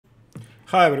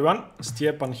Hi everyone,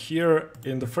 Stjepan here.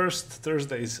 In the first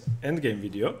Thursday's endgame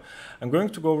video, I'm going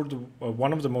to go over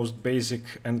one of the most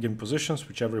basic endgame positions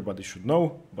which everybody should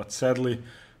know, but sadly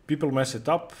people mess it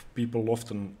up. People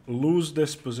often lose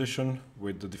this position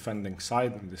with the defending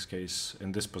side. In this case,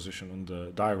 in this position on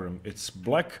the diagram, it's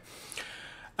black.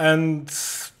 And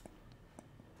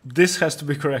this has to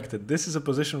be corrected. This is a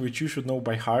position which you should know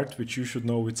by heart, which you should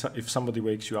know if somebody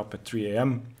wakes you up at 3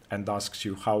 a.m. and asks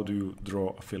you how do you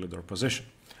draw a Philidor position.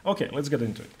 Okay, let's get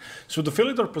into it. So the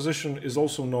Philidor position is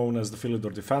also known as the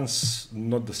Philidor defense,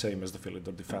 not the same as the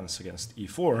Philidor defense against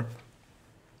e4.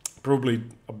 Probably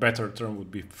a better term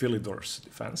would be Philidor's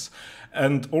defense,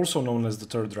 and also known as the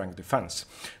third rank defense.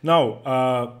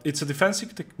 Now, it's a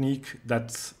defensive technique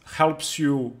that helps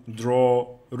you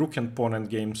draw rook and pawn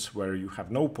endgames where you have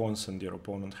no pawns and your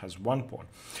opponent has one pawn.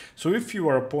 So if you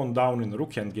are a pawn down in a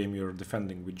rook endgame, you're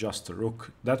defending with just a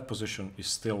rook, that position is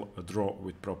still a draw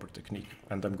with proper technique,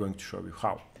 and I'm going to show you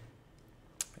how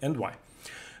and why.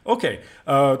 Okay,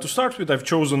 to start with, I've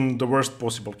chosen the worst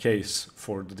possible case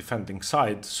for the defending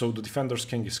side. So the defender's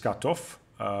king is cut off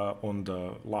on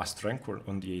the last rank, or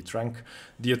on the 8th rank.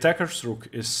 The attacker's rook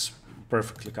is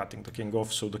perfectly cutting the king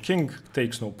off, so the king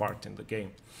takes no part in the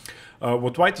game.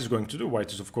 What white is going to do,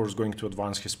 white is of course going to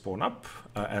advance his pawn up,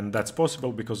 and that's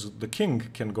possible because the king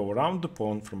can go around the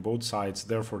pawn from both sides,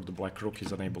 therefore the black rook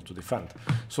is unable to defend.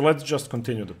 So let's just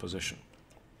continue the position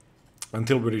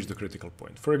until we reach the critical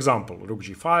point. For example, rook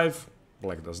g5,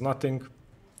 black does nothing.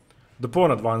 The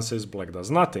pawn advances, black does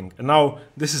nothing. And now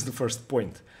this is the first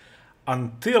point.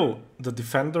 Until the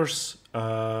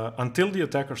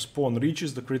attacker's pawn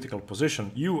reaches the critical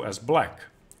position, you as black,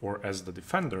 or as the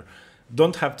defender,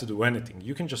 don't have to do anything.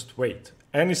 You can just wait.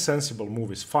 Any sensible move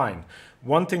is fine.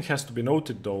 One thing has to be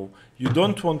noted though, you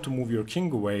don't want to move your king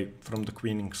away from the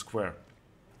queening square.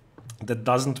 That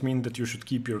doesn't mean that you should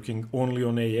keep your king only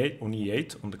on e8,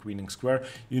 on the queening square.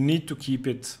 You need to keep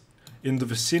it in the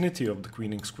vicinity of the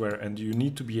queening square, and you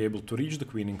need to be able to reach the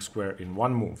queening square in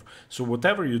one move. So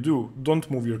whatever you do, don't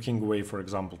move your king away, for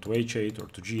example, to h8 or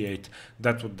to g8.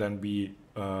 That would then be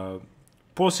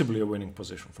possibly a winning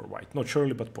position for white. Not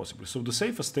surely, but possibly. So the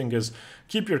safest thing is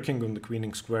keep your king on the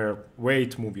queening square,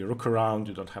 wait, move your rook around.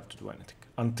 You don't have to do anything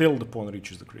until the pawn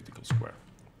reaches the critical square.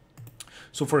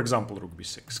 So for example, rook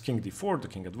b6, king d4, the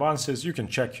king advances, you can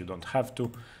check, you don't have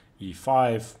to,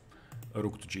 e5,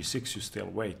 rook to g6, you still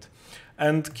wait,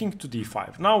 and king to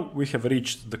d5. Now we have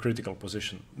reached the critical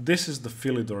position. This is the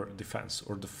Philidor defense,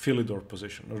 or the Philidor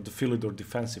position, or the Philidor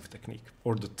defensive technique,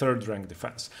 or the third rank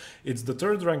defense. It's the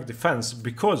third rank defense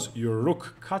because your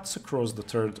rook cuts across the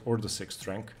third or the 6th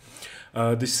rank,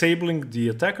 disabling the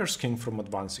attacker's king from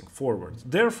advancing forward.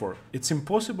 Therefore, it's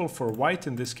impossible for white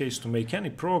in this case to make any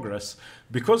progress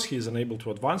because he is unable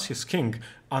to advance his king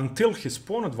until his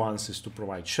pawn advances to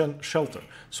provide shelter.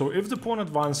 So if the pawn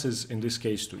advances, in this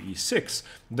case, to e6,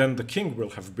 then the king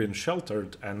will have been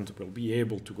sheltered and will be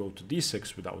able to go to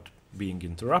d6 without being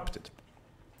interrupted.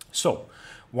 So,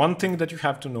 one thing that you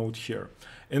have to note here,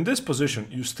 in this position,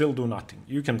 you still do nothing.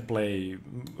 You can play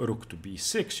rook to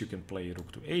b6, you can play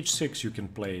rook to h6, you can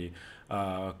play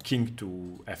king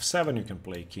to f7, you can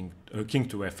play king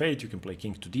to f8, you can play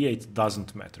king to d8,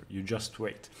 doesn't matter. You just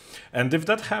wait. And if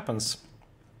that happens,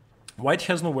 white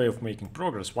has no way of making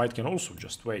progress. White can also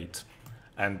just wait,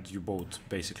 and you both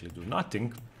basically do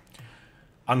nothing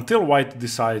until white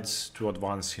decides to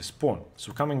advance his pawn.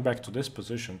 So coming back to this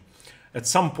position, at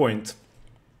some point,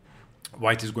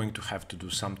 white is going to have to do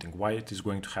something. White is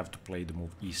going to have to play the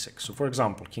move e6. So for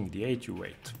example, king d8, you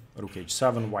wait. Rook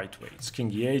h7, white waits.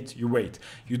 King e8, you wait.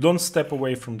 You don't step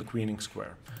away from the queening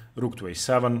square. Rook to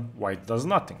a7, white does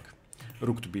nothing.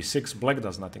 Rook to b6, black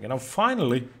does nothing. And now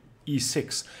finally,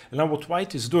 e6. And now what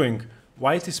white is doing,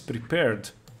 white is prepared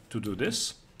to do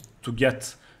this, to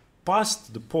get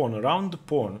past the pawn, around the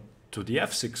pawn, to the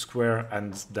f6 square,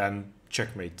 and then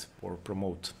checkmate or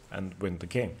promote and win the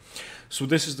game. So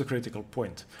this is the critical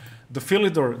point. The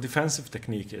Philidor defensive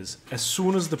technique is, as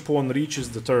soon as the pawn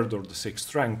reaches the 3rd or the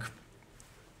 6th rank,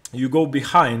 you go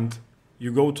behind,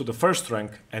 you go to the 1st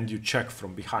rank, and you check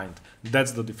from behind.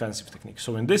 That's the defensive technique.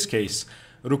 So in this case,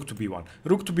 rook to b1.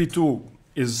 Rook to b2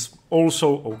 is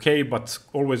also okay, but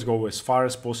always go as far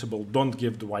as possible. Don't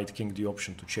give the white king the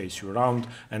option to chase you around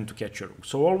and to catch your rook.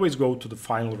 So always go to the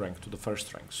final rank, to the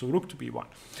 1st rank. So rook to b1.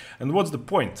 And what's the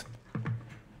point?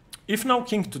 If now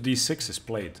king to d6 is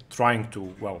played, trying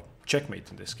to, well,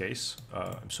 checkmate in this case,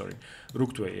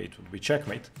 rook to a8 would be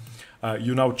checkmate,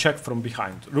 you now check from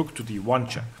behind. Rook to d1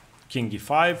 check. King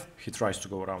e5, he tries to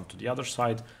go around to the other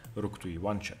side, rook to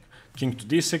e1 check. King to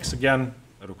d6 again,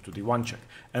 rook to d1 check.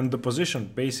 And the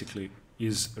position basically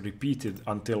is repeated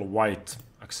until white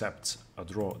accepts a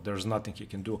draw. There's nothing he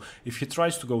can do. If he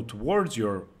tries to go towards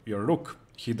your rook,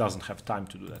 he doesn't have time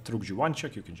to do that. Rook g1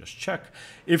 check, you can just check.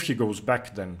 If he goes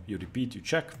back, then you repeat, you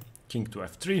check. King to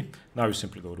f3. Now you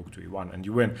simply go rook to e1 and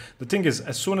you win. The thing is,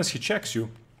 as soon as he checks you,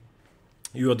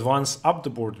 you advance up the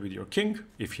board with your king.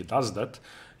 If he does that,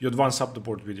 you advance up the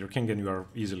board with your king and you are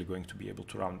easily going to be able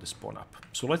to round this pawn up.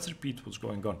 So let's repeat what's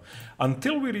going on.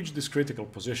 Until we reach this critical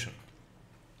position,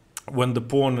 when the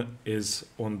pawn is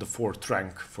on the 4th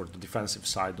rank for the defensive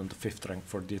side, on the 5th rank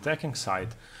for the attacking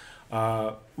side,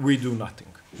 we do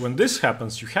nothing. When this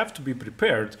happens, you have to be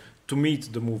prepared to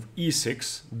meet the move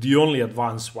e6, the only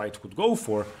advance white could go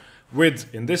for,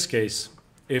 with, in this case,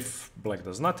 if black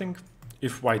does nothing,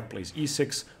 if white plays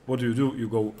e6, what do? You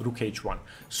go rook h1,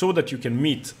 so that you can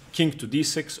meet king to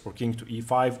d6, or king to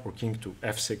e5, or king to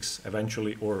f6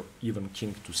 eventually, or even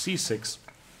king to c6,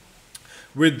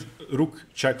 with rook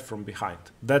check from behind.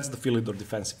 That's the Philidor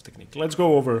defensive technique. Let's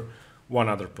go over one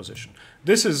other position.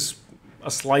 This is a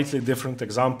slightly different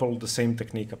example. The same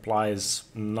technique applies.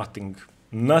 Nothing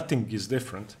is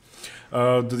different.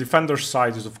 The defender's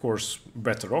side is, of course,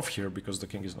 better off here because the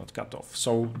king is not cut off.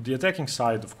 So the attacking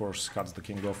side, of course, cuts the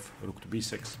king off, rook to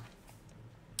b6.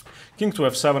 King to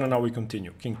f7, and now we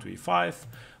continue. King to e5.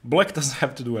 Black doesn't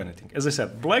have to do anything. As I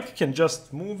said, black can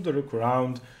just move the rook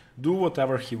around, do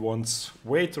whatever he wants,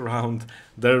 wait around,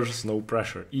 there's no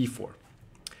pressure. e4.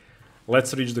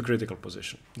 Let's reach the critical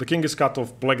position. The king is cut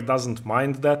off. Black doesn't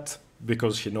mind that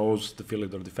because he knows the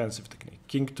Philidor defensive technique.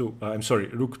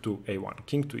 Rook to a1,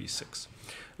 king to e6.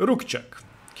 Rook check,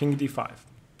 king d5.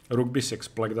 Rook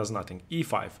b6, black does nothing.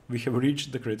 e5, we have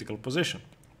reached the critical position.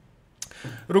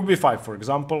 Rook b5, for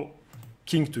example,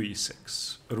 king to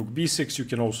e6. Rook b6, you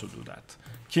can also do that.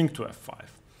 King to f5.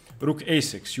 Rook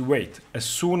a6, you wait. As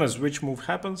soon as which move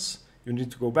happens, you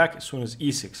need to go back as soon as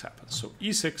e6 happens. So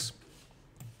e6,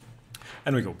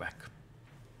 and we go back.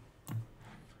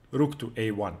 Rook to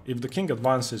a1. If the king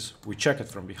advances, we check it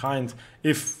from behind.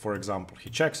 If, for example, he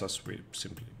checks us, we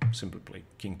simply play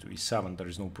king to e7. There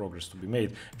is no progress to be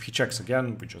made. If he checks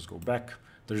again, we just go back.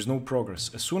 There is no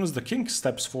progress. As soon as the king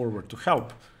steps forward to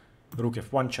help, rook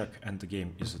f1 check, and the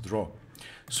game is a draw.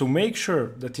 So make sure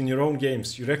that in your own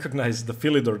games you recognize the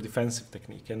Philidor defensive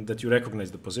technique and that you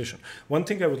recognize the position. One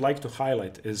thing I would like to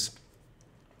highlight is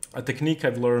a technique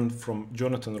I've learned from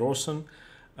Jonathan Rawson.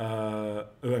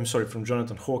 From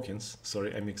Jonathan Hawkins.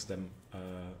 Sorry, I mix them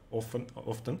often.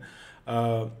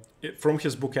 From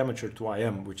his book Amateur to I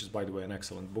Am, which is, by the way, an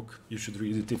excellent book. You should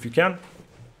read it if you can.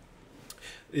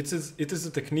 It is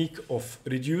a technique of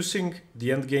reducing the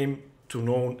endgame to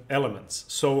known elements.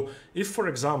 So if, for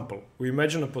example, we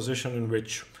imagine a position in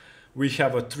which we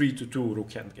have a 3-2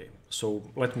 rook endgame. So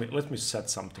let me set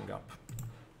something up.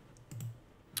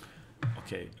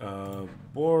 Okay,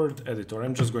 board editor.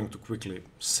 I'm just going to quickly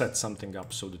set something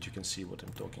up so that you can see what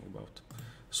I'm talking about.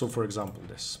 So, for example,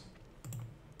 this.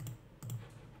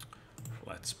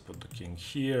 Let's put the king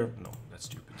here. No, that's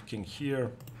stupid. King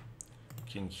here,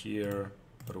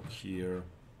 rook here,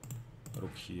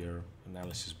 rook here,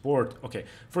 analysis board. Okay,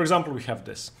 for example, we have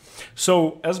this.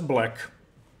 So, as black,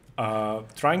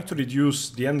 trying to reduce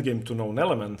the endgame to known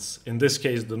elements, in this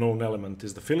case the known element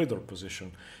is the Philidor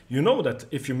position, you know that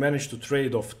if you manage to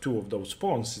trade off 2 of those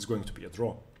pawns, it's going to be a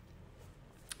draw.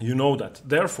 You know that.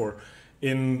 Therefore,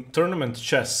 in tournament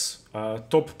chess,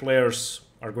 top players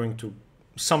are going to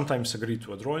sometimes agree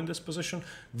to a draw in this position.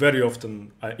 Very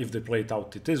often, if they play it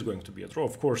out, it is going to be a draw.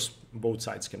 Of course, both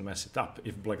sides can mess it up.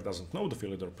 If black doesn't know the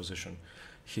Philidor position,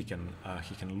 he can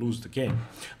lose the game.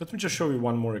 Let me just show you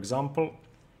one more example.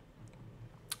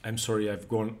 I'm sorry, I've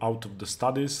gone out of the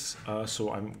studies,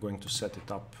 so I'm going to set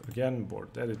it up again.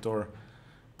 Board editor,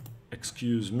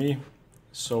 excuse me.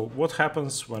 So what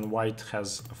happens when white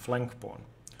has a flank pawn?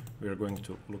 We are going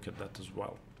to look at that as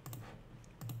well.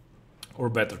 Or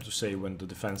better to say, when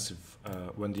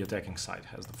the attacking side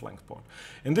has the flank pawn.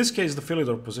 In this case, the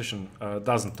Philidor position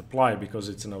doesn't apply because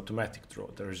it's an automatic draw.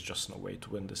 There is just no way to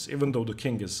win this. Even though the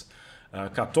king is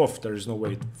cut off, there is no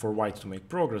way for white to make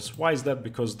progress. Why is that?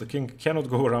 Because the king cannot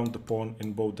go around the pawn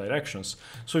in both directions.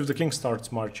 So if the king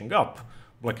starts marching up,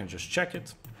 black can just check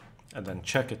it, and then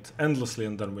check it endlessly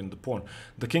and then win the pawn.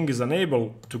 The king is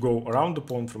unable to go around the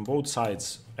pawn from both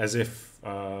sides as if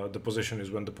the position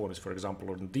is when the pawn is, for example,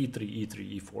 on d3,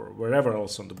 e3, e4, wherever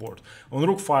else on the board. On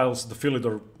rook files, the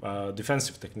Philidor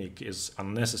defensive technique is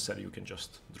unnecessary. You can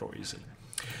just draw easily.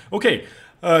 Okay,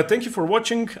 thank you for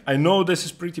watching. I know this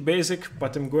is pretty basic,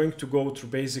 but I'm going to go through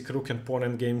basic rook and pawn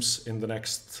endgames in the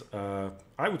next,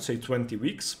 I would say, 20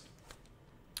 weeks.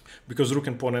 Because rook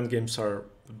and pawn endgames are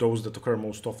those that occur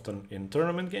most often in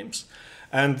tournament games.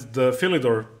 And the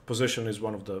Philidor position is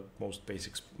one of the most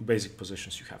basic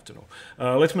positions you have to know.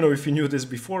 Let me know if you knew this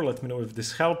before, let me know if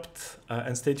this helped,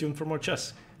 and stay tuned for more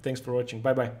chess. Thanks for watching,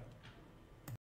 bye bye.